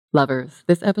Lovers,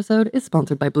 this episode is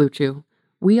sponsored by Blue Chew.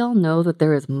 We all know that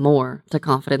there is more to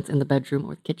confidence in the bedroom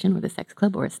or the kitchen or the sex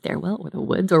club or a stairwell or the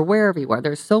woods or wherever you are.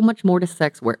 There's so much more to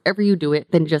sex wherever you do it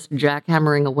than just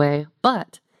jackhammering away.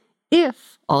 But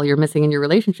if all you're missing in your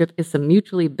relationship is some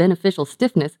mutually beneficial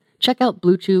stiffness, check out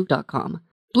BlueChew.com.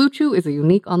 Blue Chew is a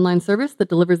unique online service that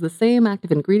delivers the same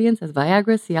active ingredients as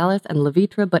Viagra, Cialis, and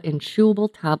Levitra, but in chewable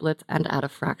tablets and at a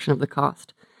fraction of the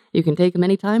cost. You can take them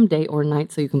anytime, day or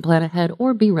night, so you can plan ahead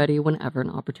or be ready whenever an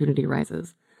opportunity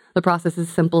arises. The process is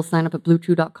simple. Sign up at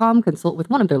BlueChew.com, consult with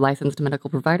one of their licensed medical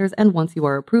providers, and once you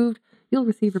are approved, you'll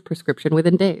receive a prescription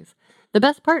within days. The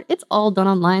best part, it's all done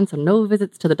online, so no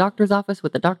visits to the doctor's office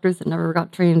with the doctors that never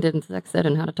got trained in sex ed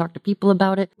and how to talk to people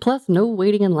about it, plus no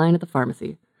waiting in line at the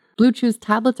pharmacy. Blue Chew's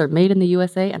tablets are made in the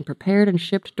USA and prepared and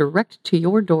shipped direct to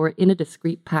your door in a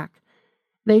discreet pack.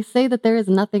 They say that there is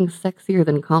nothing sexier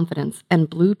than confidence, and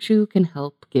Blue Chew can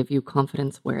help give you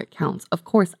confidence where it counts. Of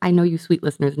course, I know you sweet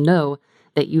listeners know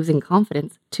that using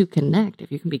confidence to connect,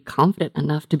 if you can be confident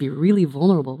enough to be really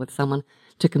vulnerable with someone,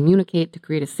 to communicate, to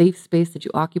create a safe space that you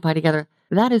occupy together,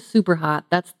 that is super hot.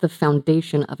 That's the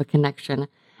foundation of a connection.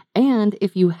 And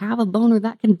if you have a boner,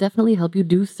 that can definitely help you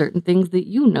do certain things that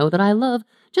you know that I love,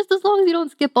 just as long as you don't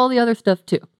skip all the other stuff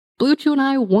too. Blue Chew and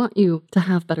I want you to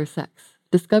have better sex.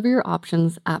 Discover your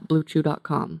options at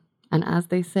BlueChew.com. And as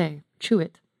they say, chew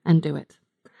it and do it.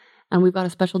 And we've got a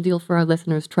special deal for our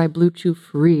listeners. Try Blue Chew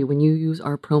free when you use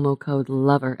our promo code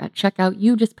LOVER. At checkout,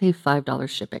 you just pay $5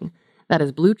 shipping. That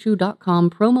is BlueChew.com,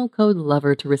 promo code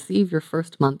LOVER to receive your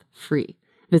first month free.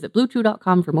 Visit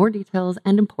BlueChew.com for more details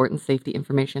and important safety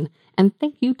information. And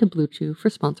thank you to Blue Chew for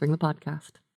sponsoring the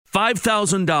podcast.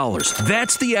 $5,000.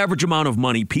 That's the average amount of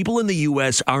money people in the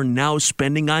U.S. are now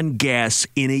spending on gas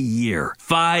in a year.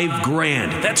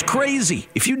 $5,000. That's crazy.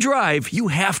 If you drive, you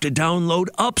have to download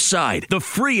Upside, the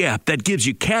free app that gives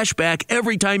you cash back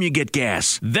every time you get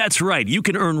gas. That's right. You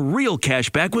can earn real cash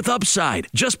back with Upside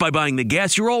just by buying the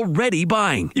gas you're already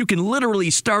buying. You can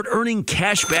literally start earning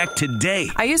cash back today.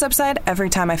 I use Upside every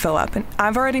time I fill up, and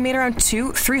I've already made around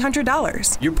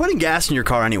 $300. You're putting gas in your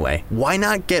car anyway. Why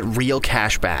not get real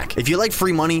cash back? If you like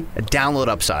free money, download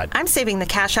Upside. I'm saving the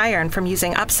cash I earn from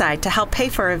using Upside to help pay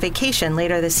for a vacation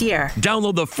later this year.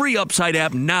 Download the free Upside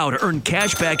app now to earn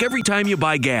cash back every time you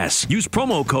buy gas. Use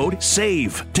promo code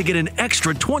SAVE to get an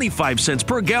extra 25 cents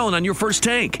per gallon on your first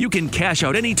tank. You can cash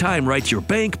out anytime right to your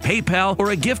bank, PayPal, or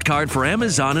a gift card for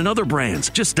Amazon and other brands.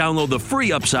 Just download the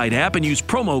free Upside app and use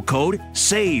promo code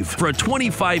SAVE for a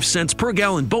 25 cents per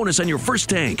gallon bonus on your first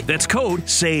tank. That's code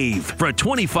SAVE for a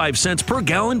 25 cents per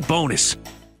gallon bonus.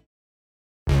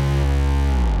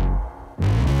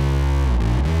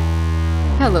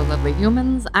 Hello, lovely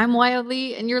humans. I'm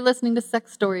Wildly, and you're listening to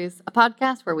Sex Stories, a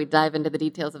podcast where we dive into the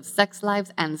details of sex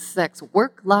lives and sex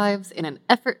work lives in an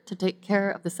effort to take care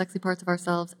of the sexy parts of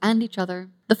ourselves and each other.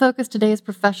 The focus today is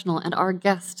professional, and our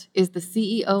guest is the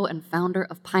CEO and founder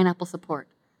of Pineapple Support.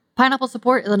 Pineapple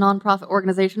Support is a nonprofit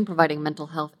organization providing mental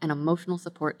health and emotional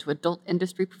support to adult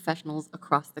industry professionals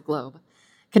across the globe.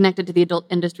 Connected to the adult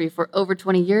industry for over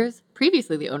 20 years,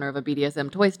 previously the owner of a BDSM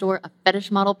toy store, a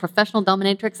fetish model, professional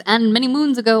dominatrix, and many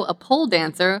moons ago, a pole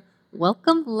dancer.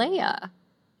 Welcome, Leya.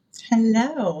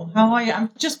 Hello, how are you? I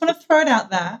just want to throw it out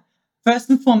there. First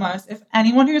and foremost, if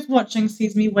anyone who is watching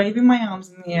sees me waving my arms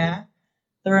in the air,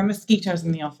 there are mosquitoes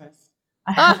in the office.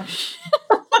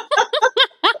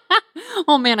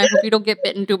 Oh man, I hope you don't get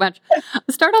bitten too much.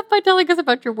 Start off by telling us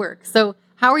about your work. So,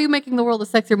 how are you making the world a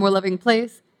sexier, more loving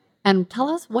place? And tell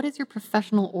us, what is your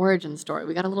professional origin story?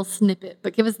 We got a little snippet,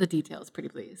 but give us the details, pretty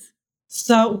please.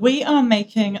 So we are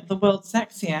making the world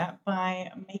sexier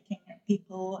by making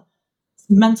people's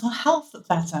mental health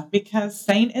better, because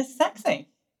sane is sexy.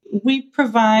 We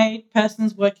provide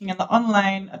persons working in the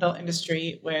online adult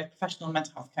industry with professional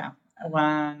mental health care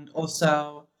and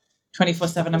also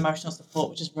 24/7 emotional support,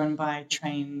 which is run by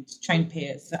trained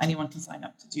peers, so anyone can sign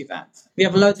up to do that. We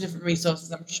have loads of different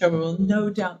resources. I'm sure we will no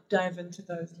doubt dive into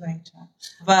those later.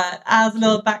 But as a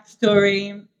little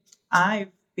backstory,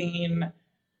 I've been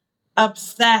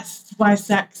obsessed by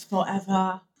sex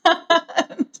forever.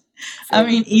 I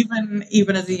mean,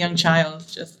 even as a young child,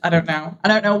 just I don't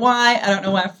know why, I don't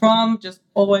know where from, just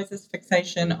always this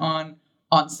fixation on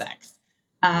sex.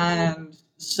 And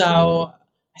so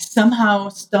I somehow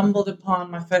stumbled upon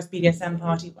my first BDSM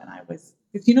party when I was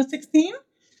 15 or 16.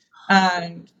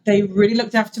 And they really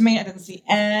looked after me. I didn't see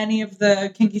any of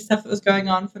the kinky stuff that was going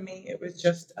on for me. It was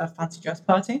just a fancy dress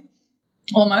party,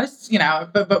 almost,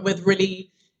 but with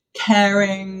really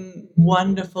caring,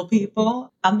 wonderful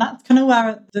people. And that's kind of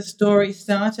where the story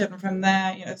started. And from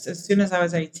there, as soon as I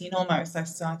was 18 almost, I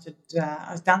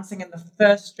was dancing in the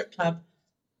first strip club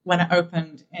when it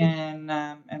opened in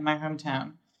my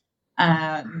hometown,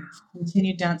 and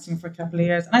continued dancing for a couple of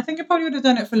years. And I think I probably would have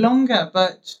done it for longer,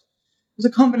 but it was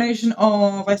a combination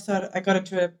of I got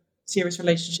into a serious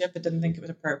relationship but didn't think it was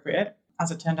appropriate.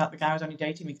 As it turned out, the guy was only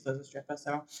dating me because I was a stripper,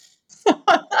 so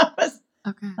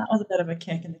Okay. that was a bit of a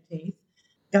kick in the teeth.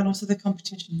 And also the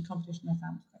competition I found was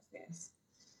quite fierce.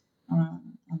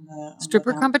 On the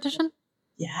Stripper dance. competition?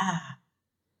 Yeah.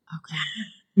 Okay.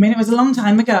 I mean, it was a long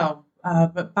time ago,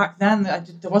 but back then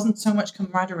there wasn't so much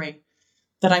camaraderie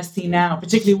that I see now,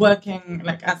 particularly working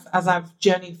like as I've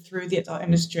journeyed through the adult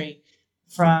industry,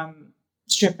 from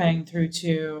stripping through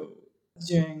to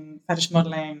doing fetish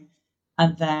modeling,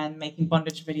 and then making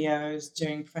bondage videos,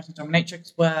 doing professional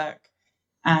dominatrix work,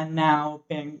 and now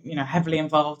being heavily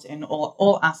involved in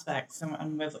all aspects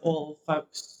and with all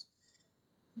folks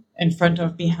in front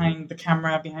of, behind the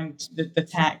camera, behind the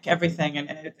tech, everything.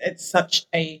 And it's such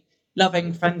a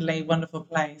loving, friendly, wonderful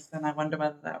place. And I wonder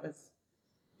whether that was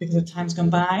because of times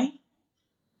gone by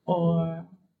or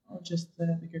just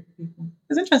the group of people.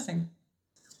 It's interesting.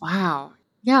 Wow.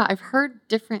 Yeah, I've heard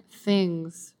different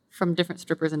things from different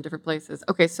strippers in different places.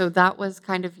 Okay, so that was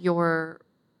kind of your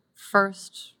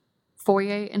first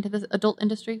foray into the adult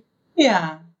industry?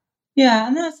 Yeah. Yeah.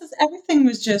 And then it's just, everything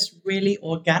was just really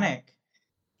organic.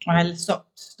 I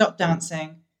stopped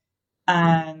dancing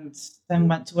and then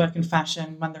went to work in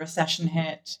fashion. When the recession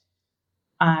hit,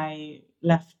 I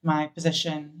left my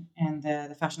position in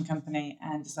the fashion company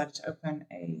and decided to open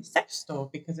a sex store,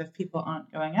 because if people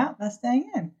aren't going out, they're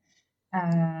staying in.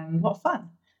 And what fun.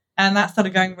 And that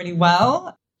started going really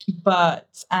well.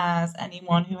 But as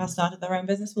anyone who has started their own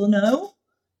business will know,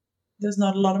 there's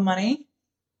not a lot of money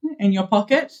in your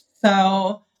pocket.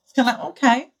 So it's kind of like,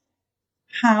 okay,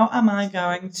 how am I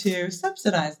going to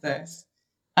subsidize this?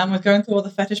 And with going through all the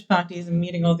fetish parties and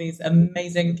meeting all these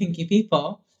amazing kinky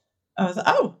people, I was like,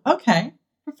 oh, okay,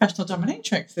 professional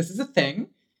dominatrix. This is a thing,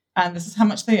 and this is how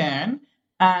much they earn,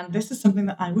 and this is something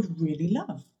that I would really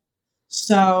love.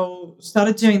 So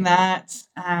started doing that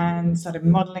and started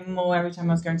modeling more. Every time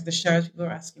I was going to the shows, people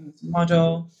were asking me to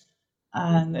model,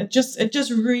 and it just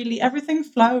really, everything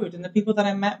flowed, and the people that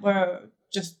I met were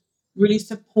just really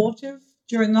supportive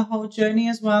during the whole journey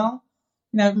as well.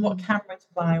 What camera to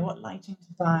buy, what lighting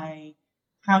to buy,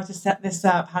 how to set this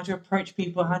up, how to approach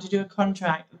people, how to do a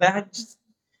contract.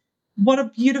 What a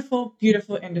beautiful,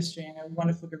 beautiful industry and a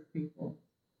wonderful group of people.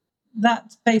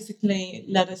 That basically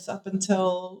led us up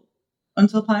until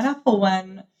Pineapple,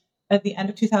 when at the end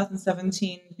of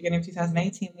 2017, beginning of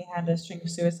 2018, we had a string of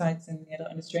suicides in the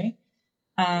adult industry.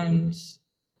 And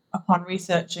upon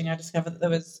researching, I discovered that there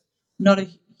was not a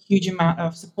huge amount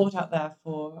of support out there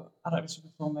for adult industry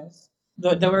performers.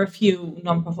 There were a few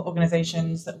non-profit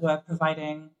organizations that were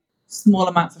providing small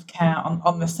amounts of care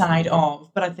on the side of,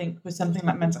 but I think with something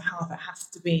like mental health, it has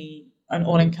to be an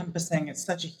all-encompassing. It's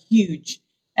such a huge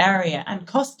area and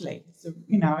costly. So,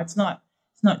 it's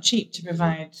not cheap to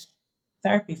provide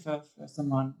therapy for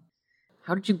someone.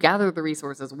 How did you gather the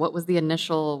resources? What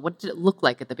did it look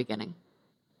like at the beginning?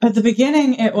 At the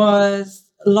beginning, it was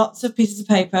lots of pieces of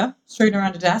paper strewn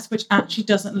around a desk, which actually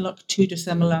doesn't look too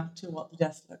dissimilar to what the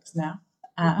desk looks now.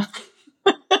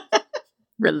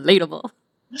 Relatable.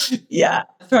 Yeah.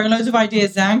 Throwing loads of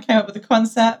ideas down, came up with a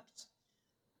concept,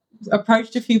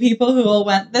 approached a few people who all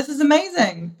went, this is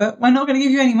amazing, but we're not going to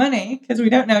give you any money because we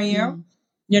don't know you.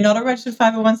 You're not a registered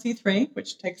 501c3,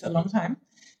 which takes a long time.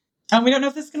 And we don't know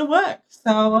if this is going to work.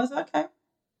 So I was like, okay,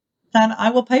 then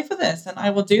I will pay for this and I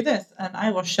will do this and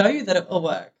I will show you that it will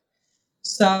work.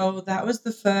 So that was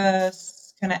the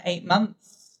first kind of 8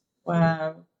 months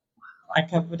where I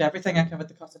covered everything. I covered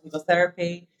the cost of legal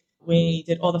therapy. We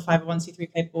did all the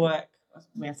 501c3 paperwork.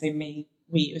 When I say me,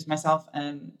 it was myself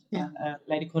and a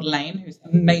lady called Elaine, who's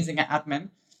amazing at admin.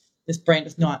 This brain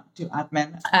does not do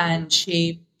admin. And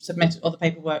she submitted all the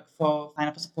paperwork for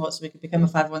Pineapple Support so we could become a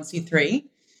 501c3.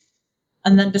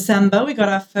 And then December, we got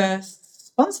our first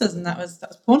sponsors, and that was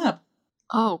Pornhub.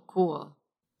 Oh, cool.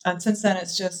 And since then,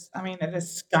 it's just, it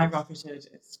has skyrocketed.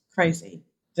 It's crazy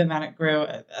the amount it grew.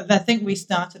 I think we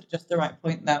started at just the right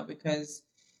point, though, because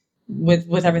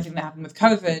with everything that happened with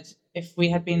COVID, if we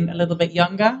had been a little bit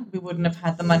younger, we wouldn't have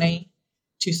had the money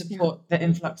to support the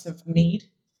influx of need.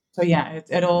 So,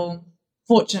 it all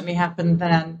fortunately happened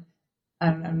then,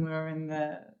 and we're in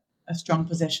a strong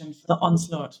position for the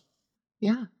onslaught.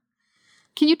 Yeah.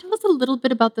 Can you tell us a little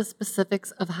bit about the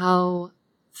specifics of how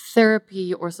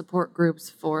therapy or support groups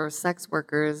for sex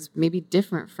workers may be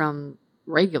different from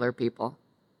regular people?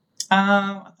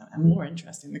 I'm more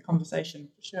interested in the conversation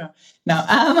for sure.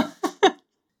 No,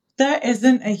 there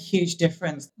isn't a huge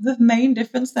difference. The main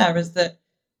difference there is that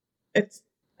it's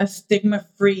a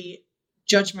stigma-free,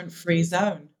 judgment-free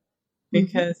zone,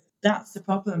 because that's the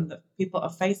problem that people are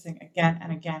facing again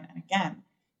and again and again,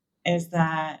 is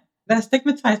that they're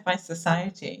stigmatized by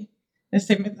society, they're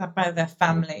stigmatized by their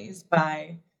families,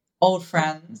 by old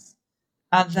friends,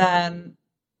 and then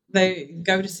they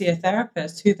go to see a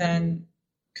therapist who then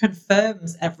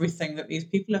confirms everything that these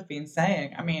people have been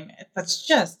saying. I mean, that's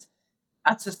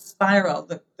a spiral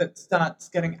that starts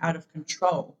getting out of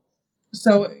control.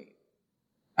 So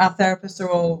our therapists are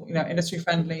all, industry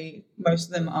friendly. Most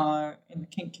of them are in the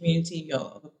kink community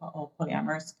or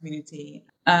polyamorous community,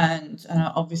 and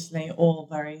are obviously all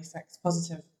very sex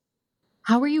positive.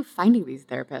 How are you finding these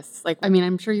therapists? Like, I mean,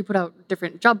 I'm sure you put out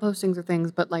different job postings or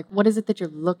things, but like, what is it that you're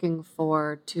looking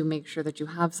for to make sure that you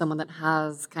have someone that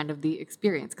has kind of the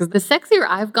experience? Because the sexier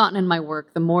I've gotten in my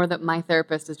work, the more that my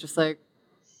therapist is just like,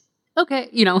 okay,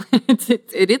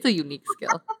 it is a unique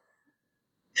skill.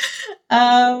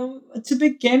 To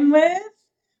begin with,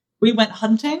 we went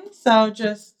hunting.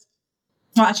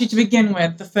 To begin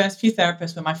with, the first few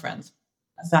therapists were my friends.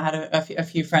 So I had a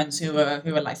few friends who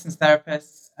were licensed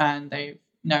therapists, and they've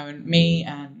known me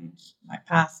and my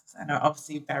past, and are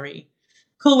obviously very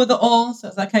cool with it all. So I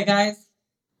was like, "Hey guys,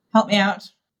 help me out,"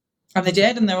 and they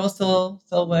did, and they're all still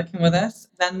working with us.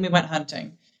 Then we went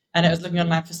hunting, and it was looking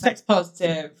online for sex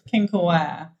positive, kink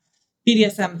aware,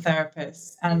 BDSM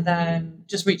therapists, and then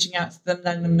just reaching out to them,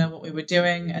 letting them know what we were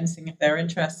doing, and seeing if they're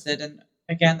interested. And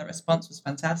again, the response was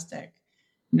fantastic.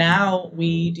 Now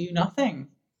we do nothing.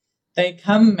 They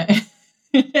come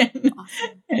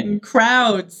in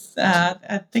crowds.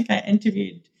 I think I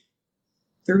interviewed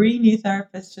 3 new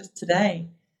therapists just today.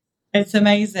 It's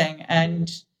amazing.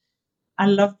 And I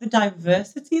love the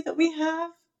diversity that we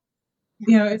have.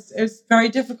 It's very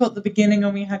difficult at the beginning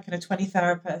when we had kind of 20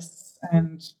 therapists,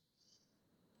 and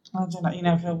I don't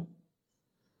know,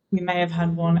 we may have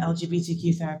had one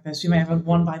LGBTQ therapist, we may have had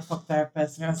one BIPOC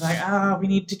therapist, and I was like, we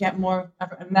need to get more.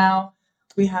 And now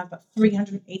we have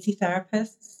 380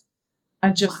 therapists,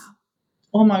 and just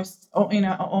almost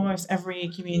every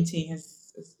community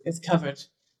is covered,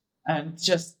 and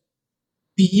just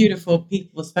beautiful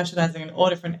people specializing in all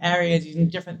different areas, using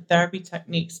different therapy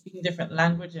techniques, speaking different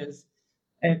languages.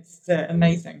 It's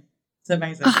amazing. It's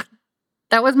amazing.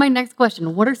 That was my next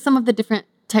question. What are some of the different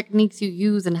techniques you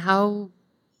use, and how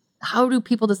do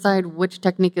people decide which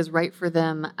technique is right for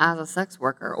them as a sex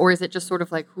worker? Or is it just sort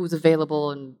of like who's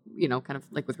available and, kind of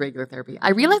like with regular therapy?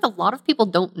 I realize a lot of people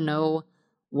don't know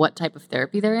what type of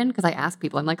therapy they're in, because I ask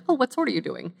people, I'm like, oh, what sort are you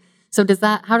doing? So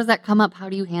how does that come up? How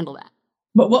do you handle that?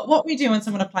 But what we do when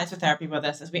someone applies for therapy with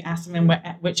us is we ask them in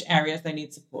which areas they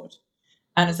need support.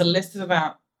 And it's a list of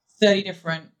about 30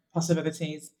 different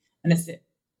possibilities. And it's the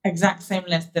exact same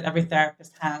list that every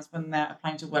therapist has when they're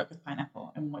applying to work with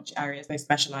Pineapple, in which areas they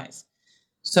specialize.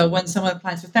 So when someone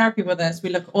applies for therapy with us, we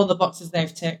look at all the boxes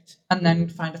they've ticked, and then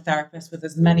find a therapist with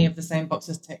as many of the same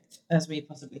boxes ticked as we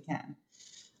possibly can.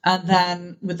 And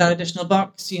then with that additional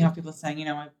box, you have people saying,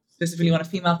 I specifically want a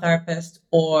female therapist,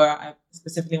 or I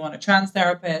specifically want a trans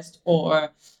therapist, or I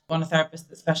want a therapist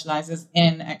that specializes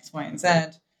in X, Y, and Z.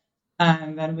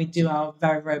 And then we do our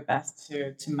very, very best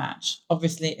to match.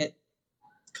 Obviously, it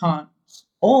can't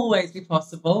always be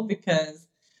possible because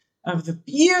of the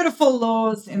beautiful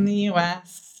laws in the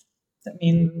US. That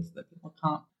means that people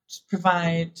can't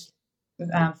provide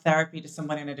therapy to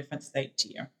someone in a different state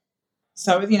to you.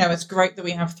 So, it's great that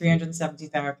we have 370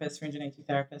 therapists, 380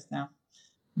 therapists now.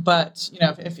 But,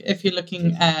 if you're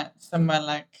looking at somewhere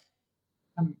like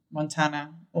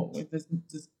Montana,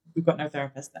 we've got no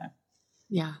therapist there.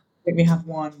 Yeah. We have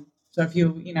one. So if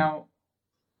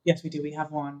yes, we do. We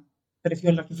have one. But if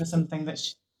you're looking for something that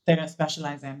they don't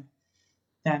specialize in,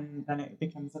 then it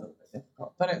becomes a little bit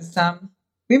difficult. But it's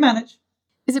we manage.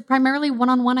 Is it primarily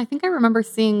one-on-one? I think I remember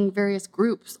seeing various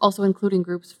groups, also including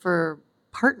groups for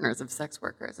partners of sex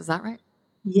workers. Is that right?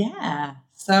 Yeah.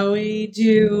 So we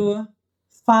do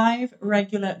 5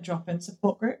 regular drop-in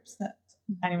support groups that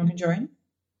anyone can join.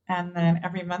 And then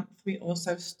every month we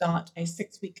also start a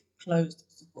 6-week closed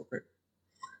support group.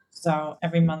 So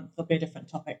every month there'll be a different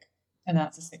topic, and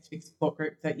that's a 6-week support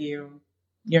group that you're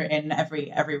in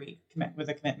every week with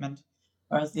a commitment.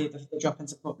 Whereas the drop-in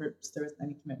support groups, there isn't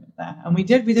any commitment there. And we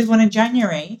did one in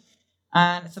January,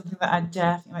 and it's something that I'd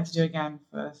definitely like to do again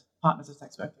for partners of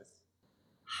sex workers.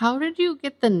 How did you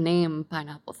get the name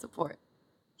Pineapple Support?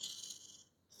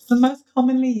 It's the most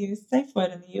commonly used safe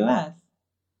word in the US.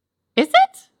 Is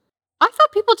it? I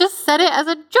thought people just said it as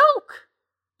a joke.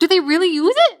 Do they really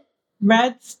use it?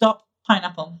 Red stop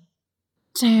pineapple.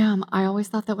 Damn, I always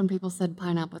thought that when people said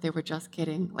pineapple, they were just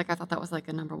kidding. Like, I thought that was like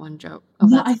a number 1 joke.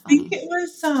 No, I think it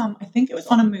was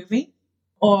on a movie.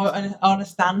 on a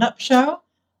stand-up show.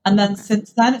 And then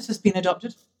since then, it's just been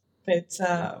adopted. But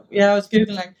I was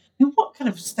Googling, what kind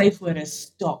of safe word is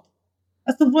stop?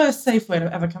 That's the worst safe word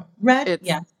I've ever come. Red?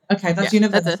 Yeah. Okay, that's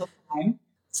universal. Fine.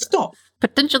 Stop.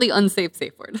 Potentially unsafe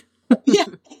safe word.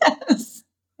 Yes.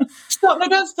 Stop. No,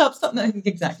 don't stop. Stop. No,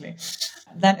 exactly.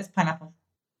 Then it's pineapple.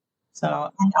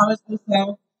 So, and I was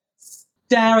also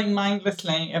staring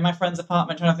mindlessly in my friend's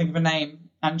apartment trying to think of a name,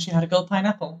 and she had a gold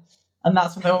pineapple. And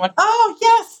that's when they all went, oh,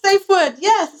 yes, safe word.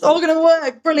 Yes, it's all going to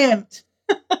work. Brilliant.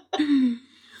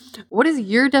 What is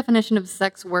your definition of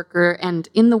sex worker? And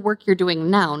in the work you're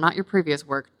doing now, not your previous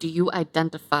work, do you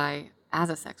identify as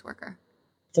a sex worker?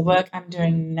 The work I'm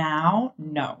doing now,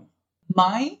 no.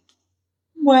 My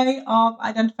way of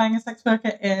identifying a sex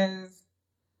worker is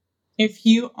if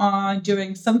you are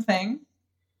doing something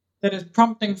that is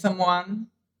prompting someone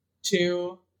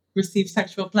to receive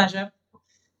sexual pleasure,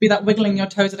 be that wiggling your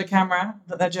toes at a camera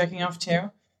that they're jerking off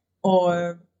to,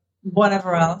 or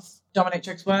whatever else,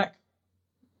 dominatrix work,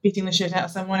 beating the shit out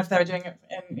of someone if they're doing it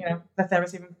and if they're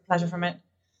receiving pleasure from it,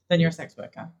 then you're a sex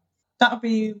worker. That would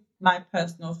be my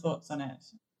personal thoughts on it.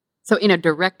 So in a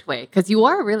direct way, because you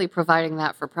are really providing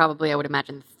that for probably, I would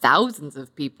imagine, thousands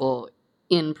of people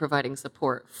in providing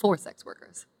support for sex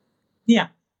workers. Yeah.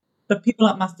 But people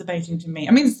aren't masturbating to me.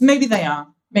 I mean, maybe they are.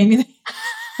 Maybe they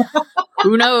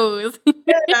Who knows?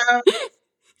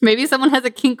 Maybe someone has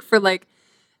a kink for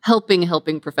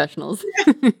helping professionals.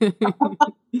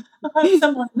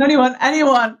 Someone,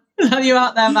 anyone, you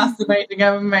out there masturbating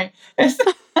over me.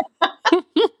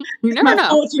 You never my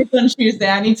know. 40th on Tuesday.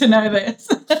 I need to know this.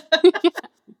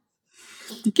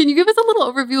 Can you give us a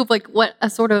little overview of what a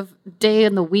sort of day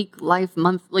in the week, life,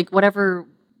 month, whatever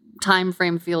time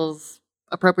frame feels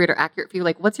appropriate or accurate for you?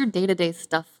 What's your day-to-day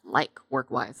stuff like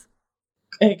work-wise?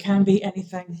 It can be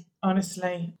anything,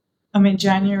 honestly. I mean,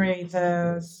 January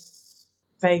there's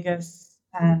Vegas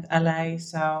and LA,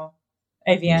 so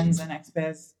AVNs and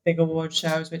XBiz, big award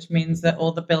shows, which means that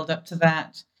all the build up to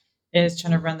that is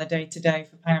trying to run the day-to-day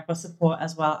for Pineapple Support,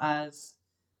 as well as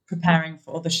preparing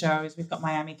for all the shows. We've got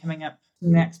Miami coming up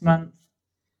next month.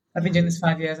 I've been doing this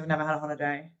 5 years. I've never had a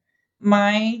holiday.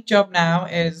 My job now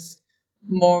is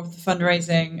more of the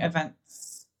fundraising,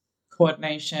 events,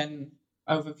 coordination,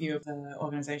 overview of the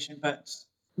organization, but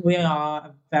we are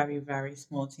a very, very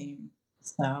small team.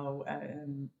 So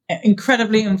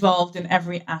incredibly involved in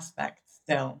every aspect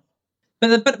still.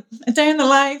 But a day in the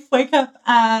life, wake up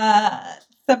at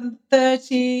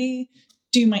 7:30,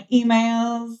 do my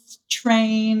emails,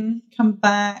 train, come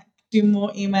back, do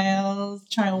more emails,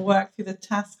 try and work through the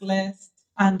task list.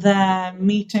 And then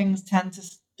meetings tend to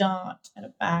start at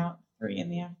about 3 in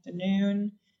the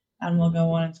afternoon and we'll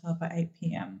go on until about 8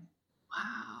 p.m.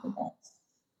 Wow.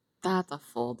 That's a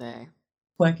full day.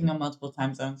 Working on multiple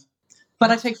time zones.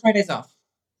 But I take Fridays off.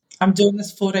 I'm doing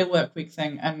this 4-day work week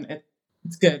thing and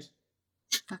it's good.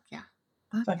 Fuck yeah.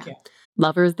 Fuck yeah.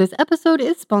 Lovers, this episode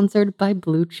is sponsored by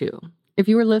Blue Chew. If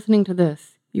you are listening to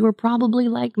this, you are probably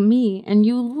like me and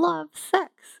you love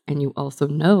sex. And you also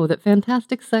know that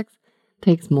fantastic sex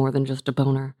takes more than just a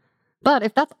boner. But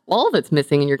if that's all that's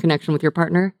missing in your connection with your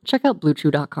partner, check out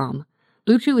BlueChew.com.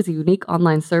 Blue Chew is a unique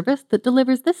online service that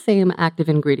delivers the same active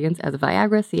ingredients as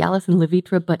Viagra, Cialis, and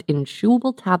Levitra, but in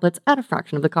chewable tablets at a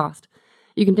fraction of the cost.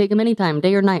 You can take them anytime,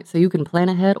 day or night, so you can plan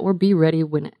ahead or be ready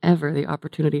whenever the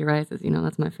opportunity arises.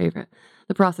 That's my favorite.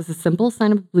 The process is simple.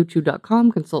 Sign up at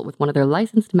BlueChew.com, consult with one of their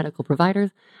licensed medical providers,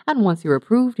 and once you're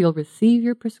approved, you'll receive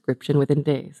your prescription within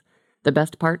days. The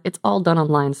best part, it's all done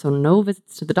online, so no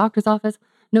visits to the doctor's office,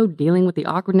 no dealing with the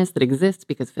awkwardness that exists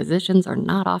because physicians are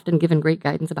not often given great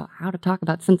guidance about how to talk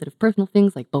about sensitive personal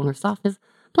things like bone or softness,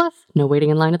 plus no waiting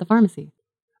in line at the pharmacy.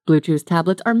 Blue Chew's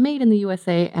tablets are made in the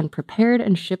USA and prepared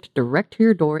and shipped direct to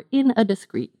your door in a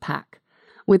discreet pack.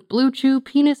 With Blue Chew,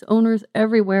 penis owners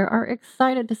everywhere are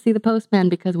excited to see the postman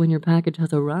because when your package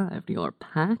has arrived, your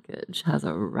package has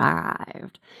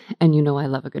arrived. And I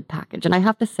love a good package. And I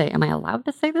have to say, am I allowed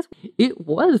to say this? It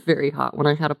was very hot when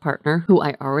I had a partner who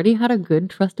I already had a good,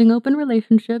 trusting, open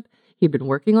relationship. He'd been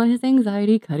working on his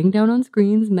anxiety, cutting down on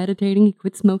screens, meditating, he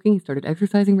quit smoking, he started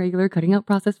exercising regular, cutting out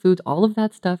processed foods, all of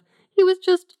that stuff. He was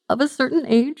just of a certain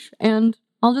age, and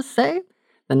I'll just say,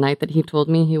 the night that he told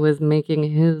me he was making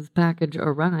his package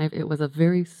arrive, it was a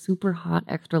very super hot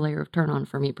extra layer of turn-on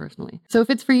for me personally. So if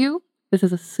it's for you, this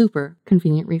is a super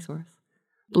convenient resource.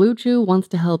 Blue Chew wants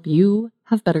to help you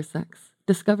have better sex.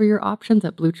 Discover your options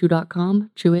at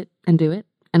BlueChew.com, chew it and do it,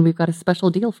 and we've got a special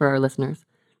deal for our listeners.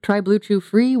 Try Blue Chew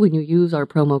free when you use our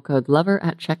promo code LOVER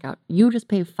at checkout. You just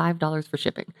pay $5 for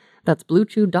shipping. That's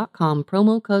BlueChew.com,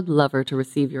 promo code LOVER to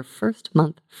receive your first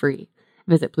month free.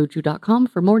 Visit BlueChew.com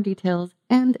for more details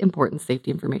and important safety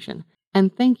information.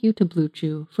 And thank you to Blue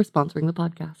Chew for sponsoring the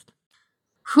podcast.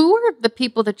 Who are the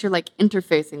people that you're like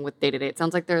interfacing with day to day? It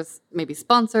sounds like there's maybe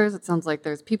sponsors. It sounds like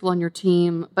there's people on your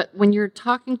team. But when you're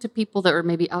talking to people that are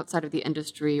maybe outside of the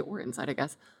industry or inside, I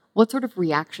guess, what sort of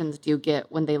reactions do you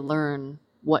get when they learn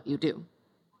what you do?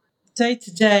 Day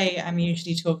to day, I'm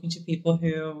usually talking to people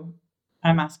who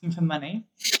I'm asking for money.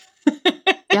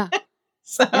 Yeah.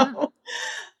 So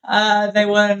Yeah. they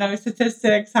want to know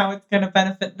statistics, how it's going to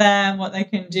benefit them, what they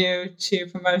can do to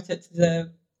promote it to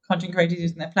the content creators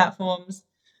using their platforms.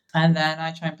 And then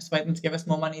I try and persuade them to give us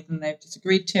more money than they've just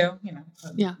agreed to,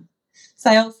 Yeah.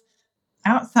 Sales.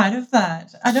 Outside of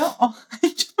that, I don't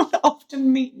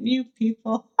often meet new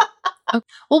people. Okay.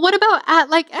 Well, what about at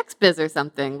like XBiz or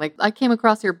something? Like I came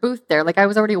across your booth there. Like I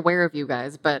was already aware of you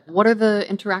guys, but what are the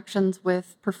interactions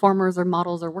with performers or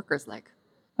models or workers like?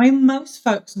 I mean, most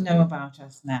folks know about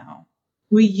us now.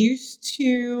 We used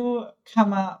to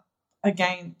come up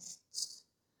against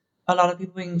a lot of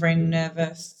people being very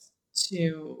nervous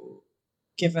to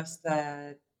give us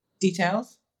their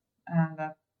details and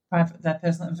their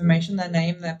personal information, their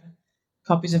name, their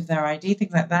copies of their ID,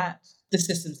 things like that. The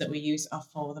systems that we use are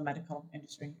for the medical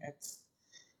industry. It's,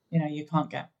 you can't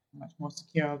get much more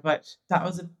secure, but that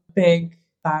was a big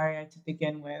barrier to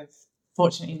begin with.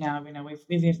 Fortunately now,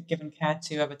 we've given care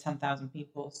to over 10,000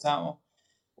 people, so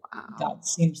Wow. that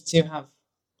seems to have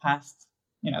passed.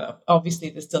 Obviously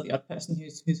there's still the odd person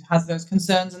who has those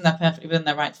concerns, and they're perfectly within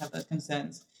their right to have those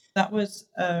concerns. That was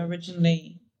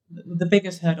originally the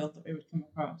biggest hurdle that we would come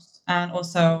across, and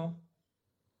also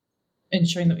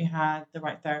ensuring that we had the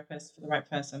right therapist for the right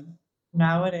person.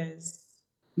 Now it is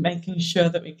making sure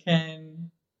that we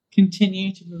can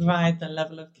continue to provide the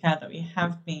level of care that we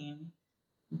have been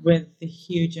with the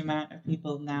huge amount of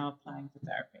people now applying for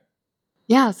therapy.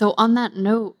 Yeah. So on that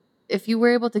note, if you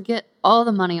were able to get all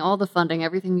the money, all the funding,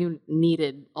 everything you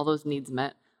needed, all those needs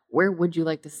met, where would you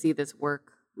like to see this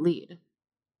work lead?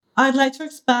 I'd like to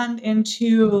expand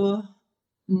into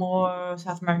more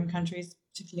South American countries,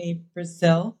 particularly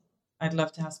Brazil. I'd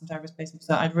love to have some therapists based in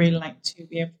Brazil. I'd really like to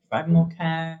be able to provide more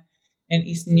care in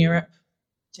Eastern Europe,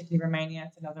 particularly Romania.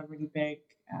 It's another really big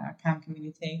CAM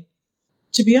community.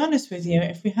 To be honest with you,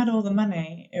 if we had all the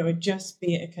money, it would just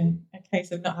be a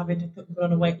case of not having to put people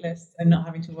on a wait list and not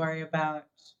having to worry about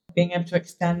being able to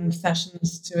extend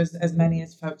sessions to as many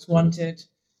as folks wanted.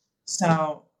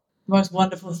 So the most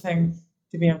wonderful thing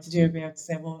to be able to do would be able to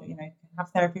say, well, have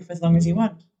therapy for as long as you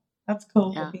want. That's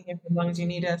cool. Yeah. We'll be here for as long as you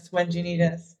need us. When do you need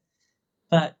us?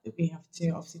 But we have to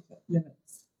obviously put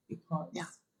limits because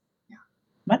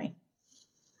money.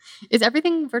 Is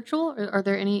everything virtual, or are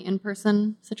there any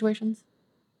in-person situations?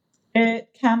 It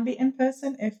can be in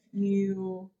person if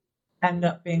you end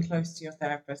up being close to your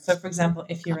therapist. So, for example,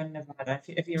 if you're in Nevada,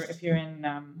 if you're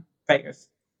in Vegas,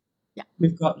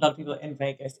 we've got a lot of people in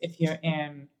Vegas. If you're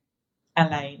in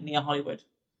LA near Hollywood,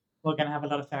 we're going to have a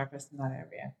lot of therapists in that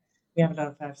area. We have a lot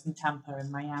of therapists in Tampa and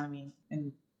Miami,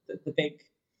 in the big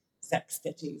sex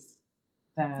cities.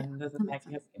 Then there's a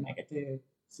likelihood you might get to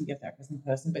see your therapist in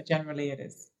person, but generally it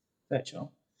is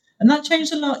virtual. And that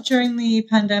changed a lot during the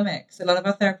pandemic. So a lot of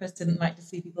our therapists didn't like to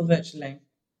see people virtually.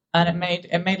 And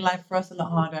it made life for us a lot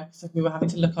harder. So we were having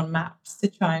to look on maps to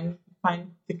try and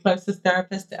find the closest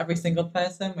therapist to every single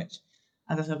person, which,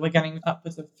 as I said, we're getting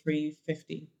upwards of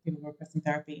 350 people requesting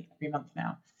therapy every month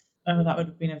now. That would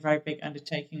have been a very big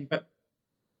undertaking. But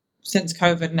since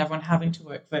COVID and everyone having to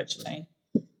work virtually,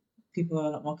 people are a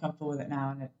lot more comfortable with it now,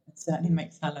 and it certainly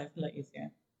makes our life a lot easier.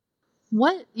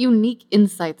 What unique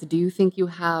insights do you think you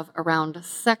have around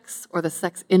sex or the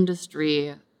sex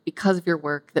industry because of your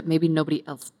work that maybe nobody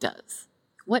else does?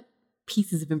 What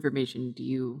pieces of information do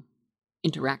you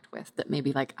interact with that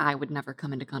maybe like I would never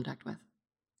come into contact with?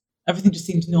 Everything just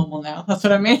seems normal now. That's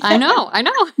what I mean. I know.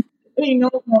 Really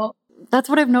normal. That's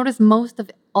what I've noticed most of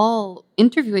all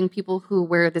interviewing people who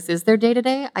where this is their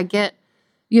day-to-day. I get,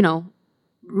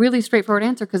 really straightforward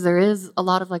answer because there is a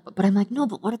lot of like, but I'm like, no,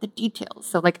 but what are the details?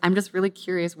 So like, I'm just really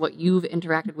curious what you've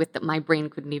interacted with that my brain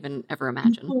couldn't even ever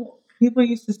imagine. People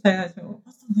used to say that,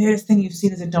 what's the weirdest thing you've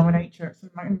seen as a dominatrix?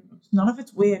 I'm like, none of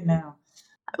it's weird now.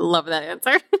 I love that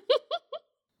answer.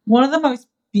 One of the most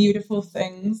beautiful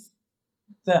things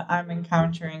that I'm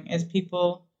encountering is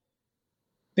people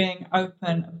being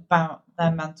open about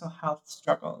their mental health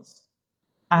struggles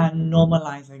and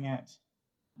normalizing it.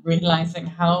 Realizing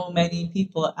how many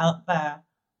people out there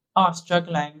are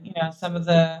struggling. Some of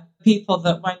the people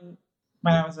that when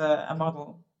I was a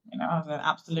model, I was an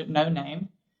absolute no-name,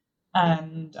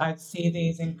 and I'd see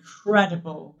these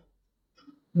incredible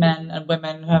men and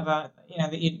women who have that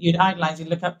you'd idolize, you'd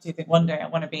look up to, think one day I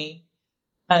want to be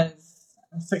as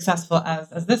successful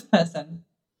as this person.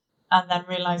 And then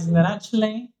realizing that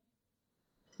actually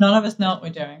none of us know what we're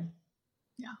doing.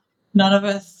 Yeah. None of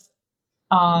us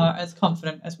are as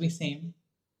confident as we seem.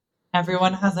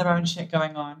 Everyone has their own shit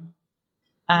going on.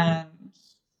 And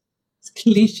as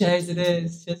cliche as it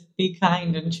is, just be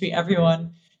kind and treat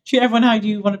everyone how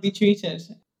you want to be treated.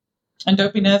 And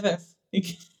don't be nervous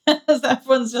because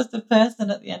everyone's just a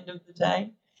person at the end of the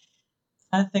day.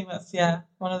 I think that's,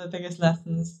 one of the biggest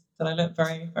lessons that I learned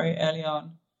very, very early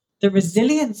on. The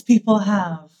resilience people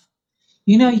have.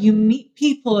 You meet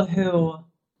people who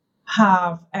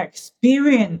have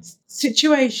experienced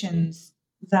situations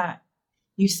that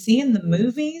you see in the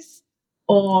movies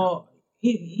or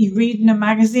you read in a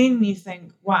magazine and you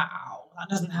think, wow, that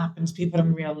doesn't happen to people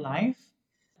in real life.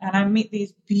 And I meet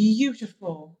these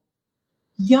beautiful,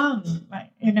 young,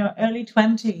 early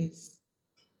 20s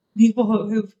people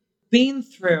who've been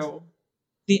through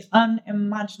the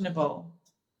unimaginable,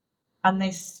 and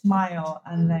they smile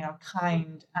and they are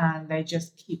kind and they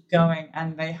just keep going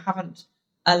and they haven't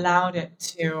allowed it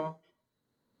to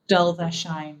dull their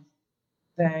shine.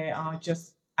 They are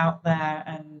just out there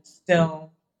and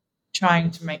still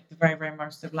trying to make the very, very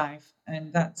most of life.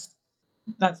 And that's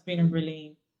been a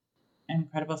really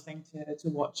incredible thing to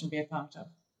watch and be a part of.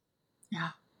 Yeah.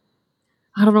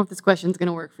 I don't know if this question's going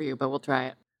to work for you, but we'll try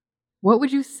it. What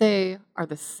would you say are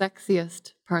the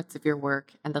sexiest parts of your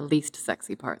work and the least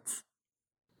sexy parts?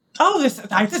 Oh, yes,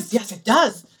 it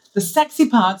does. The sexy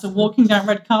parts are walking down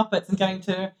red carpets and getting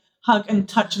to hug and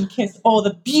touch and kiss all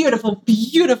the beautiful,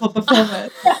 beautiful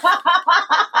performers.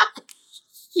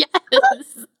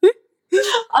 Yes.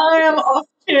 I am off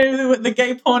to the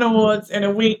Gay Porn Awards in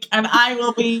a week, and I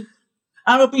will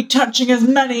be touching as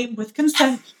many with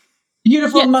consent,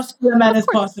 beautiful, Yes, muscular men as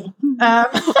course. possible.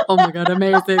 Oh my God,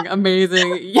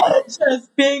 amazing. Yes.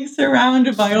 Just being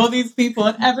surrounded by all these people,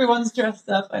 and everyone's dressed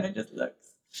up, and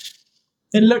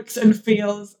it looks and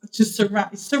feels just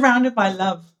surrounded by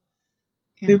love.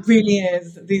 Yeah. It really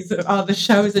is. The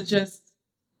shows are just,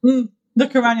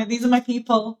 look around here. These are my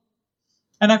people.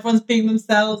 And everyone's being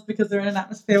themselves because they're in an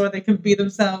atmosphere where they can be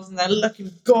themselves and they're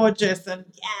looking gorgeous and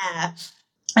yeah.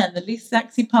 And the least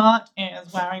sexy part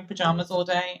is wearing pajamas all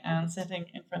day and sitting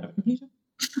in front of a computer.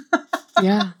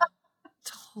 Yeah,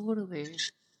 totally.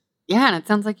 Yeah, and it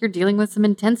sounds like you're dealing with some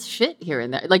intense shit here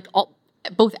and there, like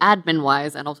both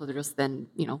admin-wise and also just then,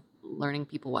 learning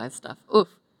people-wise stuff. Oof.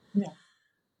 Yeah.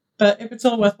 But if it's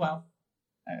all worthwhile.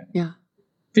 Yeah.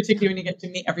 Particularly when you get to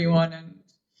meet everyone and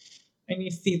you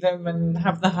see them and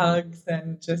have the hugs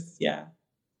and just,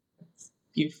 it's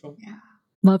beautiful. Yeah.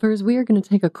 Lovers, we are going to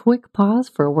take a quick pause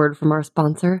for a word from our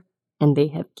sponsor, and they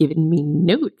have given me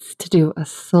notes to do a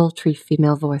sultry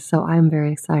female voice, so I'm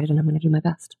very excited and I'm going to do my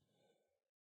best.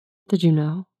 Did you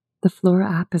know the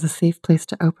Flora app is a safe place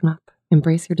to open up,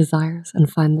 embrace your desires, and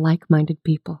find like-minded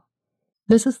people?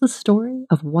 This is the story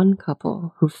of one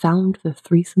couple who found the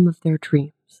threesome of their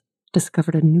dreams,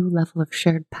 discovered a new level of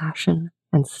shared passion,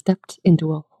 and stepped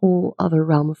into a whole other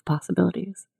realm of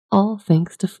possibilities, all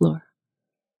thanks to Flora.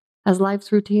 As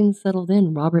life's routines settled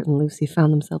in, Robert and Lucy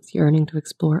found themselves yearning to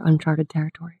explore uncharted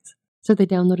territories. So they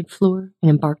downloaded Fleur and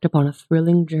embarked upon a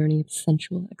thrilling journey of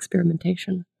sensual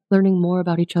experimentation, learning more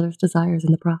about each other's desires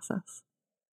in the process.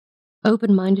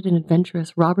 Open-minded and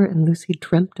adventurous, Robert and Lucy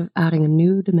dreamt of adding a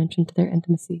new dimension to their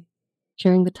intimacy,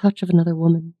 sharing the touch of another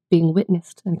woman, being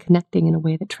witnessed and connecting in a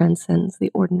way that transcends the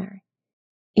ordinary.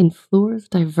 In Fleur's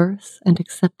diverse and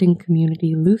accepting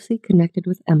community, Lucy connected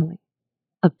with Emily,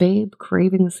 a babe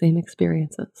craving the same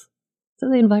experiences. So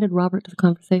they invited Robert to the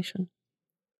conversation.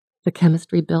 The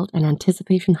chemistry built and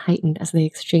anticipation heightened as they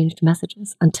exchanged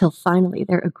messages until finally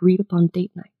their agreed-upon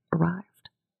date night arrived.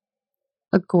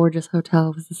 A gorgeous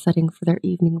hotel was the setting for their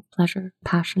evening of pleasure,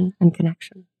 passion, and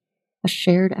connection, a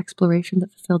shared exploration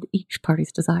that fulfilled each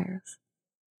party's desires.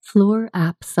 Fleur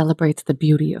app celebrates the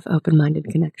beauty of open-minded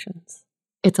connections.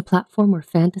 It's a platform where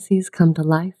fantasies come to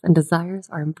life and desires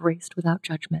are embraced without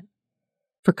judgment.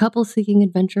 For couples seeking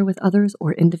adventure with others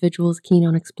or individuals keen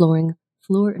on exploring,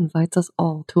 Fleur invites us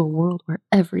all to a world where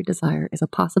every desire is a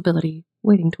possibility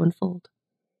waiting to unfold.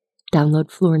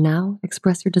 Download Fleur now,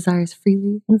 express your desires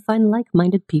freely, and find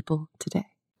like-minded people today.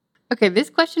 Okay, this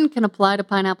question can apply to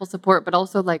pineapple support, but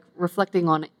also reflecting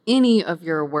on any of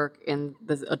your work in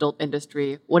the adult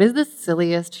industry. What is the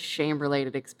silliest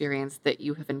shame-related experience that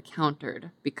you have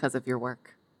encountered because of your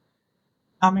work?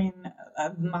 I mean,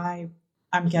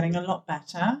 I'm getting a lot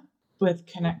better with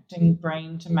connecting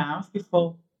brain to mouth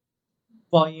before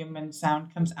volume and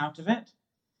sound comes out of it.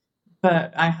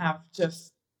 But I have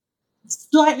just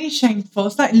slightly shameful.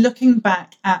 It's like looking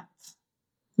back at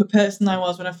the person I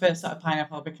was when I first started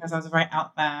Pineapple, because I was very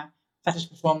out there fetish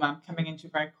performer coming into a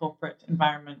very corporate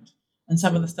environment. And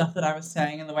some of the stuff that I was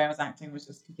saying and the way I was acting was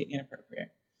just completely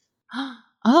inappropriate.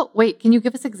 Oh, wait, can you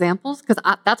give us examples? Because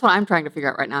that's what I'm trying to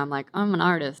figure out right now. I'm like, I'm an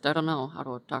artist. I don't know how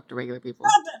to talk to regular people.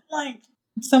 Like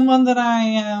someone that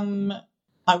I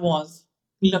was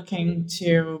looking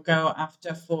to go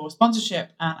after for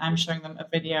sponsorship, and I'm showing them a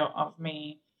video of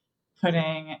me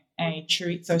putting a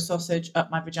chorizo sausage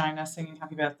up my vagina singing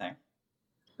happy birthday.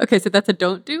 Okay, so that's a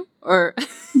don't do? Or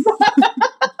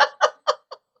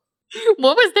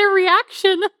what was their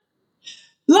reaction?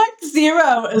 Like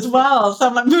 0 as well. So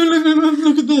I'm like,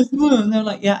 look at this. And they're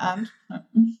like, yeah, and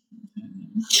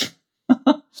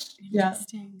yeah.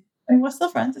 Interesting. I mean, we're still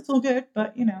friends. It's all good,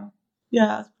 but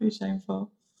yeah, it's pretty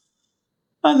shameful.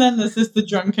 And then there's just the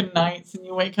drunken nights, and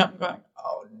you wake up and going,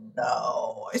 oh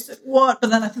no, I said what? But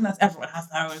then I think everyone has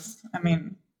those. I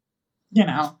mean,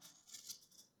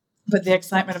 but the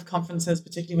excitement of conferences,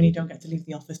 particularly when you don't get to leave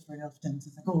the office very often, it's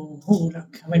like, oh,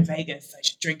 look, I'm in Vegas. I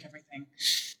should drink everything.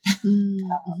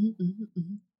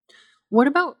 What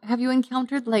about, have you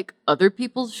encountered like other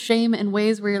people's shame in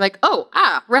ways where you're like, oh,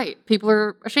 right, people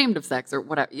are ashamed of sex or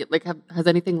whatever? Like, has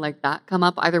anything like that come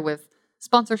up either with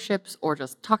sponsorships or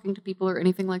just talking to people or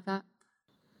anything like that?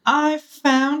 I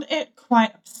found it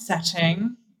quite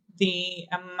upsetting, the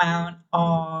amount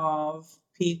of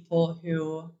people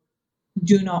who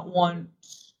do not want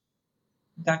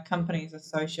their companies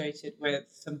associated with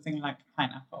something like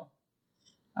pineapple.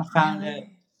 I found it.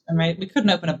 I mean, we couldn't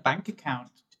open a bank account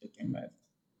to begin with.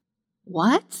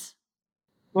 What?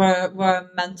 We're a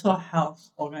mental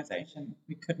health organization.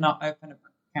 We could not open a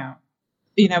bank account.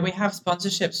 We have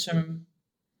sponsorships from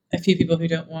a few people who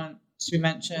don't want to be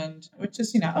mentioned, which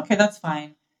is, okay, that's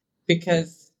fine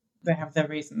because they have their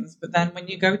reasons. But then when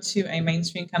you go to a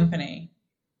mainstream company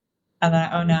and they're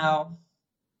like, oh, no,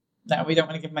 we don't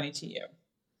want to give money to you,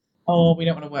 or we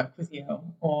don't want to work with you,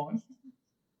 or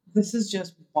this is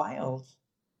just wild.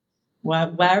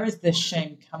 Where is this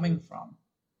shame coming from?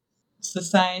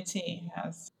 Society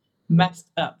has messed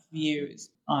up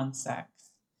views on sex.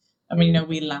 I mean,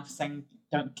 we laugh saying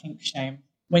don't kink shame.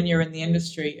 When you're in the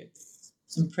industry, it's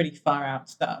some pretty far out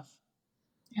stuff.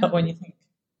 Yeah. But when you think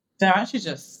they're actually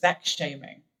just sex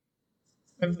shaming,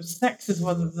 sex is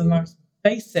one of the most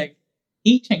basic: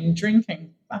 eating,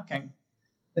 drinking, fucking.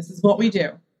 This is what we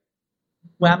do.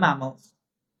 We're mammals.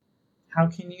 How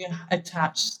can you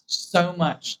attach so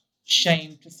much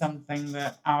shame to something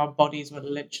that our bodies were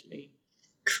literally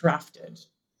crafted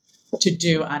to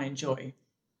do and enjoy?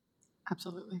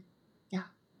 Absolutely. Yeah.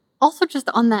 Also, just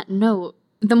on that note,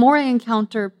 the more I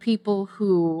encounter people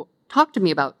who talk to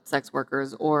me about sex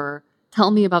workers or tell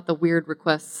me about the weird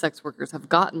requests sex workers have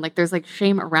gotten, like there's like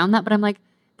shame around that, but I'm like,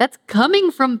 that's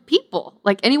coming from people.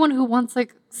 Like anyone who wants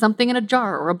like something in a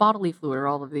jar or a bodily fluid or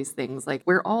all of these things, like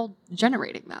we're all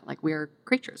generating that. Like we're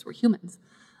creatures, we're humans.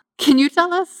 Can you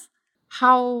tell us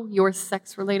how your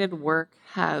sex-related work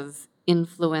has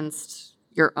influenced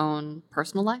your own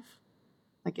personal life?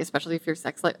 Like, especially if your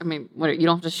sex life, I mean, you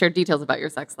don't have to share details about your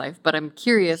sex life, but I'm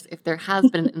curious if there has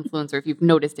been an influence or if you've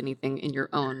noticed anything in your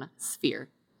own sphere.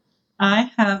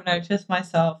 I have noticed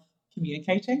myself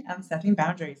communicating and setting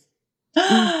boundaries.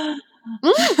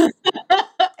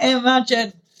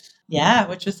 Imagine. Yeah,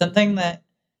 which was something that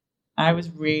I was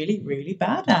really, really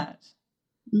bad at.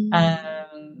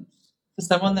 And for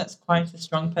someone that's quite a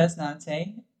strong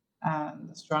personality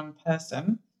and a strong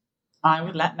person, I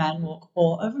would let men walk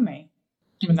all over me.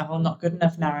 I mean, the whole not good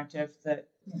enough narrative that,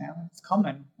 it's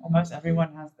common. Almost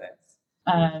everyone has this.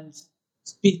 And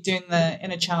doing the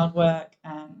inner child work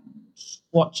and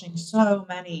watching so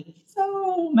many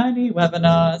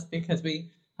webinars, because we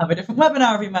have a different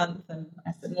webinar every month and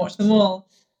I sit and watch them all.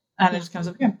 And it just comes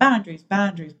up again, boundaries,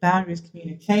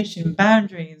 communication,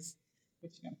 boundaries,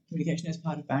 which communication is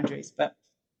part of boundaries. But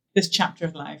this chapter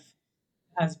of life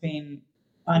has been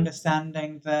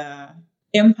understanding the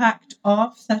impact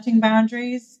of setting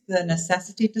boundaries, the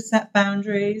necessity to set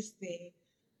boundaries, the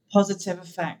positive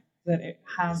effect that it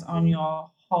has on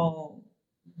your whole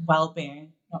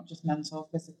well-being, not just mental,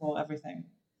 physical, everything.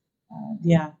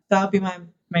 Yeah, that would be my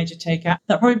major takeout.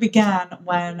 That probably began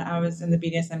when I was in the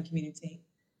BDSM community,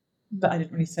 but I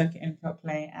didn't really soak it in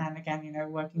properly. And again,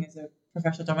 working as a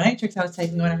professional dominatrix, I was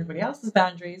taking on everybody else's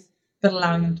boundaries, but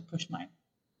allowing them to push mine.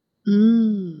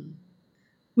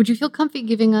 Would you feel comfy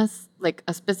giving us like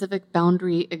a specific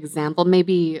boundary example?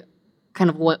 Maybe kind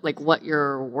of what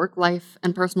your work life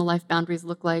and personal life boundaries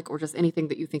look like, or just anything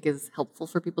that you think is helpful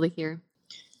for people to hear?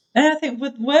 And I think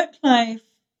with work life,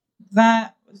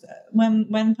 that was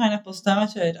when Pineapple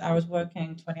started, I was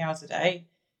working 20 hours a day.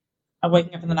 I was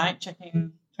waking up in the night,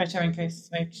 checking Twitter in case,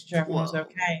 making sure everyone was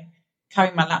okay.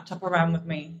 carrying my laptop around with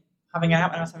me, having it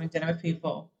out when I was having dinner with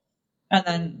people, and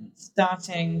then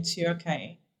starting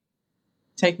to,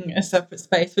 taking a separate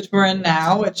space, which we're in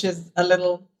now, which is a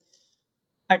little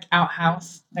like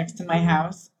outhouse next to my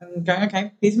house, and going,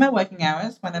 okay, these are my working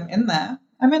hours. When I'm in there,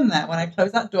 I'm in there. When I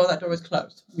close that door is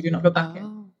closed. We do not go back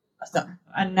in. That's done.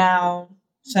 And now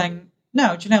saying,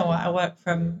 no, do you know what? I work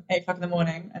from 8 o'clock in the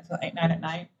morning until 8, 9 at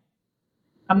night.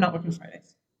 I'm not working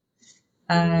Fridays.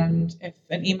 And if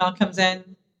an email comes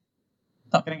in,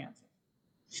 not getting answered.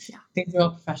 Yeah. These are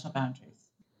all professional boundaries.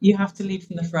 You have to lead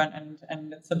from the front,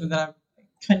 and it's something that I'm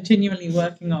continually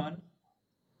working on.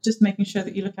 Just making sure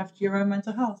that you look after your own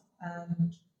mental health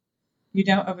and you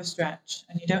don't overstretch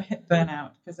and you don't hit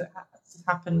burnout, because it's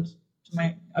happened to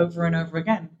me over and over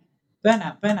again.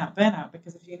 Burnout.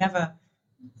 Because if you never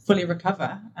fully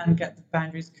recover and get the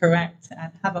boundaries correct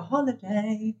and have a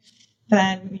holiday,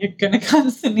 then you're going to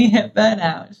constantly hit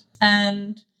burnout.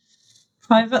 And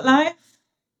private life,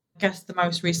 I guess the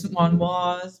most recent one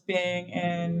was being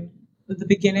in the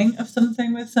beginning of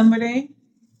something with somebody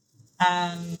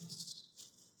and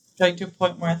going to a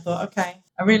point where I thought, okay,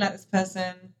 I really like this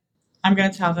person. I'm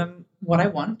going to tell them what I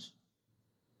want.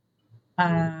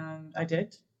 And I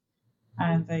did.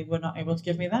 And they were not able to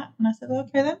give me that. And I said, well,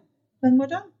 okay, then we're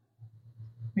done.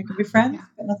 We can be friends,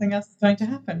 but nothing else is going to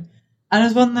happen. And it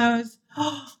was one of those,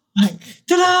 like,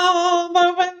 ta-da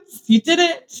moments. You did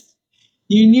it.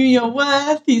 You knew your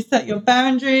worth. You set your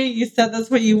boundary. You said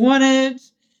that's what you wanted.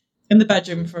 In the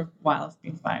bedroom for a while, it's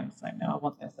been fine. It's like, no, I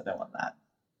want this. I don't want that.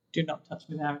 Do not touch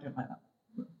me there. I don't like that.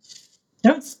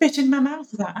 Don't spit in my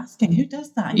mouth without asking. Who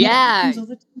does that? Yeah. All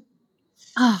the time.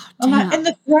 Oh, I'm like in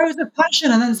the throes of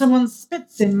passion, and then someone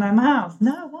spits in my mouth.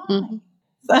 No, why? Mm-hmm.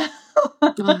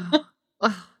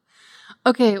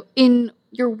 Okay, in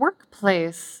your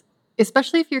workplace,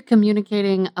 especially if you're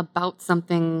communicating about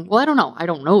something, well, I don't know. I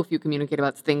don't know if you communicate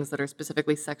about things that are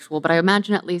specifically sexual, but I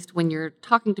imagine at least when you're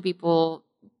talking to people,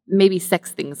 maybe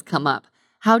sex things come up.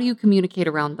 How do you communicate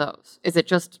around those? Is it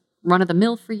just run of the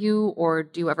mill for you, or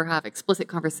do you ever have explicit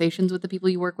conversations with the people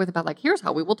you work with about, like, here's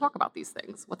how we will talk about these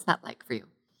things? What's that like for you?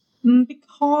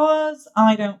 Because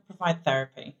I don't provide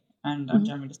therapy and I'm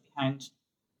generally just behind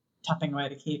tapping away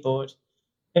at a keyboard,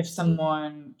 if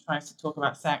someone tries to talk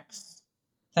about sex,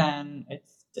 then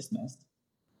it's dismissed.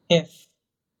 If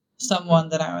someone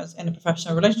that I was in a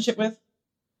professional relationship with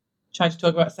tried to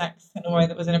talk about sex in a way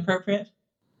that was inappropriate,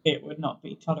 it would not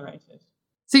be tolerated.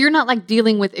 So you're not like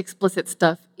dealing with explicit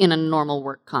stuff in a normal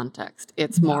work context.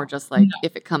 It's more just like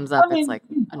if it comes up, it's like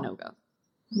a no-go.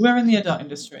 We're in the adult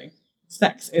industry.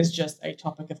 Sex is just a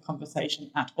topic of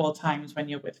conversation at all times when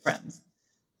you're with friends.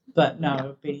 But no, it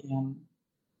would be,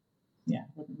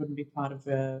 wouldn't be part of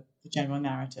the general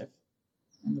narrative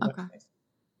in the workplace.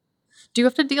 Do you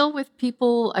have to deal with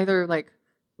people, either like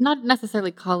not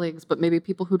necessarily colleagues, but maybe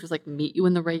people who just like meet you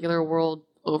in the regular world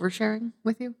oversharing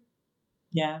with you?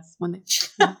 Yes. When they,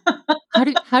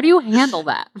 how do you handle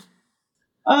that?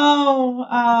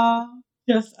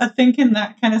 Just I think in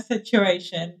that kind of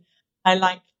situation, I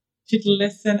like to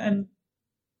listen and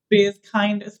be as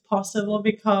kind as possible,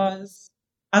 because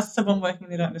as someone working in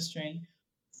the adult industry,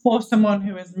 for someone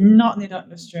who is not in the adult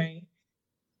industry,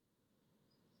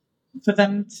 for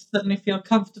them to suddenly feel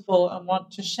comfortable and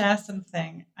want to share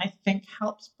something, I think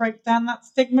helps break down that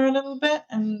stigma a little bit.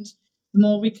 And the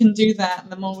more we can do that,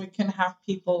 and the more we can have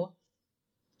people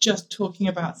just talking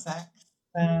about sex,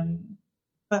 then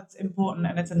that's important,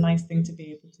 and it's a nice thing to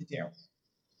be able to do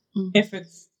if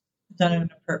it's done in an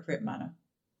appropriate manner.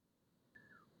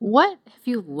 What have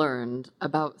you learned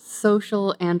about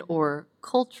social and or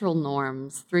cultural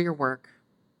norms through your work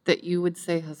that you would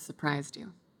say has surprised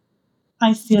you?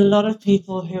 I see a lot of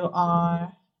people who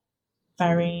are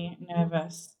very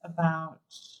nervous about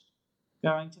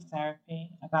going to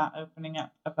therapy, about opening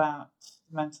up about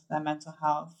their mental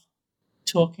health,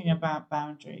 talking about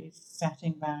boundaries,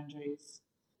 setting boundaries.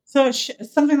 So it's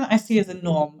something that I see as a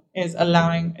norm is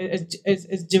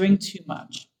doing too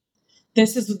much.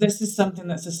 This is something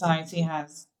that society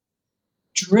has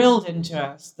drilled into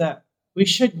us, that we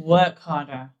should work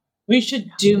harder, we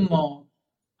should do more.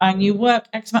 And you work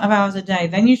X amount of hours a day,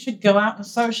 then you should go out and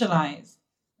socialize.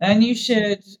 Then you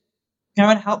should go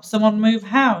and help someone move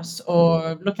house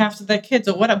or look after their kids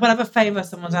or whatever favor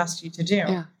someone's asked you to do.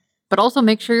 Yeah. But also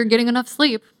make sure you're getting enough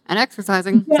sleep and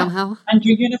exercising somehow. And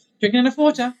drinking enough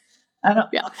water and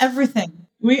everything.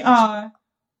 We are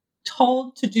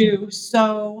told to do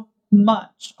so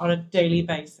much on a daily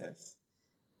basis.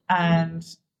 And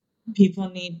people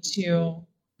need to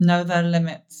know their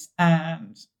limits.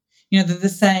 And, the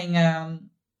saying,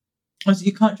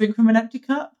 you can't drink from an empty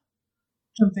cup.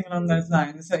 Something along those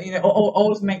lines. So,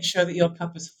 always make sure that your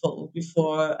cup is full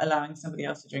before allowing somebody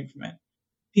else to drink from it.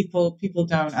 People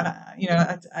don't, and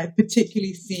I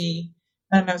particularly see.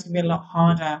 I know it's going to be a lot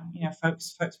harder.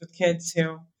 Folks with kids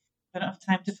who don't have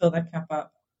time to fill their cup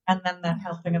up, and then they're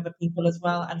helping other people as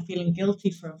well, and feeling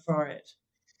guilty for it.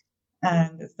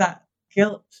 And it's that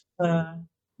guilt for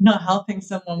not helping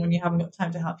someone when you haven't got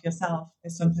time to help yourself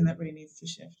is something that really needs to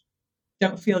shift.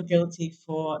 Don't feel guilty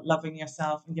for loving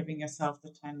yourself and giving yourself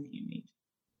the time that you need.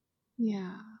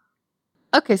 Yeah.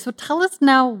 Okay, so tell us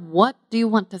now, what do you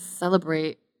want to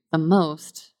celebrate the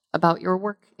most about your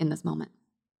work in this moment?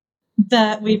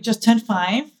 That we've just turned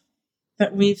 5,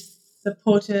 that we've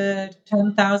supported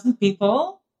 10,000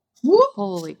 people. Whoop.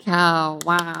 Holy cow,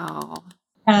 wow.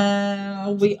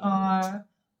 We are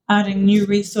adding new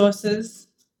resources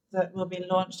that will be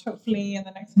launched hopefully in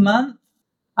the next month.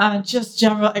 Just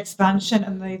general expansion,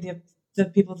 and the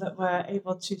people that we're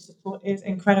able to support is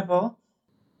incredible.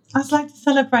 I'd like to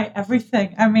celebrate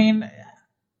everything. I mean,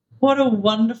 what a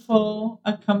wonderful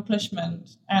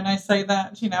accomplishment. And I say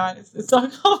that, it's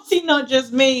obviously not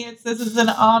just me. This is an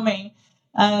army.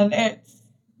 And it's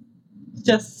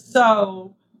just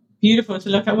so beautiful to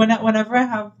look at. Whenever I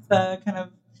have the kind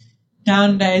of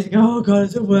down days, I go, oh God,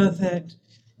 is it worth it?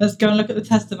 Let's go and look at the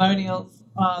testimonials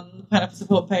on the Pineapple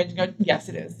support page and go, yes,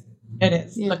 it is. It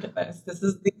is. Yeah. Look at this. These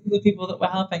are the people that we're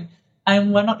helping.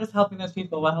 And we're not just helping those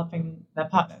people, we're helping their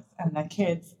partners and their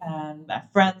kids and their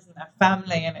friends and their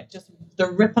family. And it just,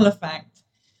 the ripple effect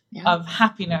of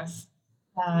happiness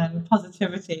and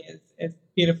positivity is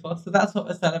beautiful. So that's what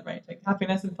we're celebrating,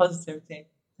 happiness and positivity,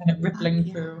 and it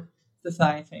rippling through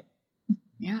society.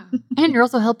 Yeah. And you're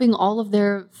also helping all of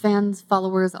their fans,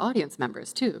 followers, audience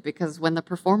members too, because when the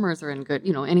performers are in good,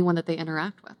 anyone that they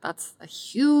interact with, that's a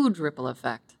huge ripple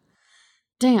effect.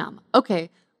 Damn.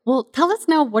 Okay. Well, tell us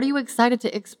now, what are you excited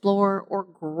to explore or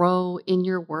grow in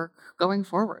your work going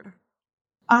forward?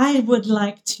 I would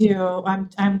like to,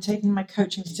 I'm taking my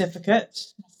coaching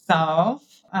certificate myself,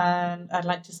 and I'd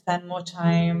like to spend more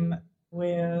time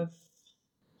with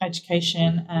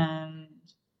education and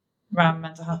around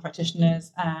mental health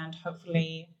practitioners, and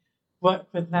hopefully work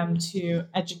with them to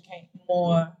educate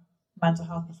more mental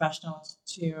health professionals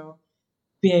to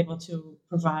be able to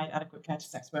provide adequate care to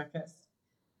sex workers.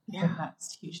 I think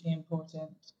that's hugely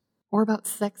important. Or about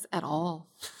sex at all.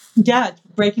 Yeah,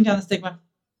 breaking down the stigma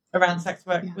around sex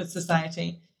work with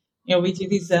society. We do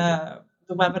these, the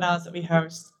webinars that we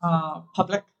host are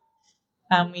public,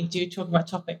 and we do talk about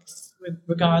topics with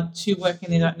regard to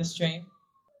working in the industry.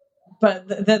 But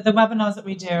the webinars that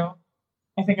we do,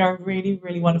 I think, are a really,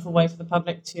 really wonderful way for the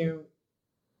public to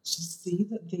see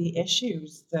that the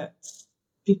issues that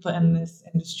people in this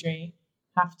industry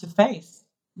have to face,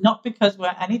 not because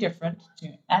we're any different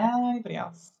to anybody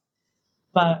else,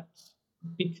 but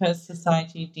because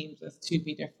society deems us to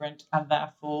be different, and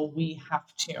therefore we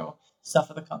have to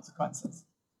suffer the consequences.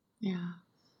 Yeah.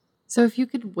 So if you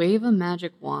could wave a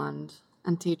magic wand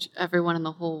and teach everyone in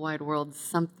the whole wide world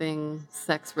something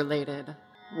sex-related,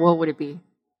 what would it be?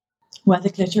 Where the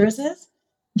clitoris is?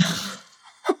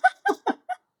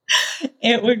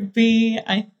 It would be,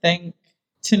 I think,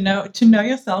 to know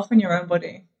yourself and your own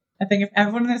body. I think if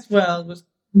everyone in this world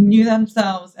knew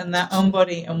themselves and their own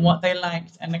body and what they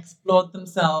liked and explored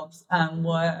themselves and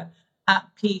were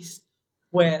at peace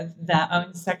with their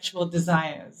own sexual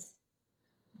desires,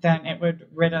 then it would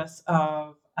rid us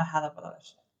of a hell of a lot of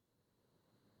shit.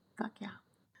 Fuck yeah.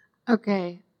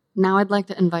 Okay, now I'd like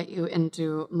to invite you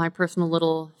into my personal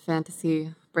little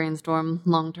fantasy brainstorm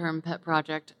long-term pet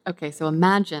project. Okay, so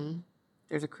imagine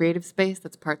there's a creative space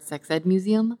that's part sex ed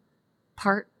museum,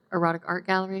 part erotic art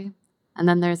gallery, and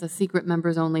then there's a secret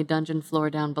members-only dungeon floor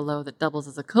down below that doubles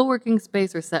as a co-working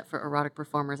space or set for erotic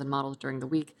performers and models during the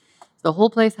week. The whole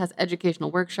place has educational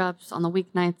workshops on the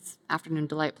weeknights, afternoon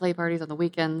delight play parties on the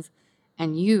weekends,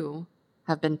 and you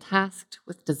have been tasked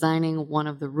with designing one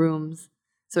of the rooms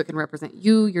so it can represent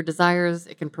you, your desires,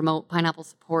 it can promote Pineapple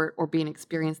support or be an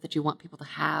experience that you want people to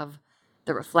have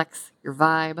that reflects your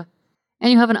vibe,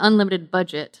 and you have an unlimited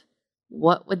budget.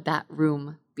 What would that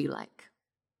room be like?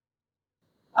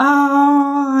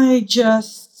 I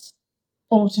just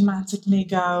automatically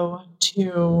go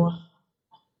to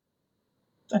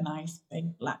a nice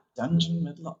big black dungeon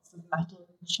with lots of metal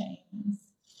and chains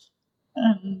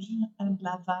and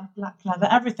leather, black leather.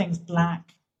 Everything's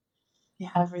black. Yeah.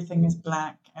 Everything is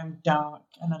black and dark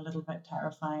and a little bit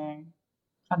terrifying.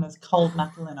 And there's cold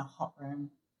metal in a hot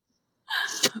room.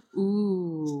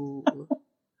 Ooh.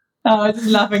 I was just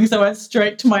laughing, so I went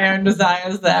straight to my own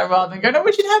desires there rather than going, oh,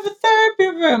 we should have a therapy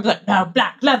room. I was like, no,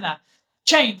 black leather,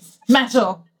 chains,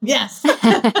 metal, yes.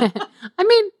 I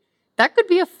mean, that could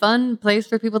be a fun place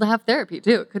for people to have therapy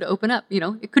too. It could open up,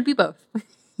 it could be both.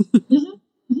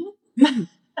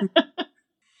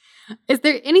 Is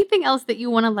there anything else that you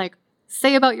want to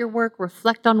say about your work,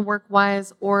 reflect on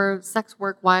work-wise or sex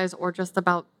work-wise, or just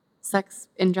about sex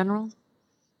in general?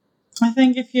 I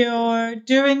think if you're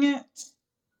doing it,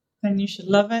 then you should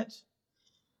love it.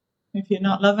 If you're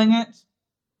not loving it,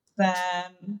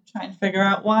 then try and figure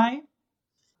out why.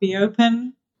 Be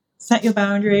open, set your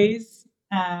boundaries,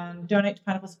 and donate to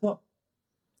Pineapple Support.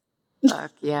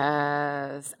 Fuck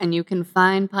yes. And you can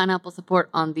find Pineapple Support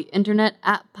on the internet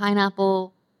at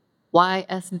Pineapple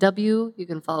YSW. You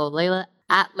can follow Layla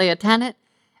at Leya Tanit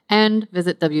and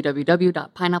visit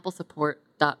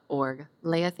www.pineapplesupport.org.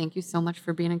 Leya, thank you so much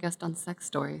for being a guest on Sex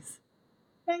Stories.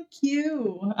 Thank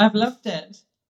you. I've loved it.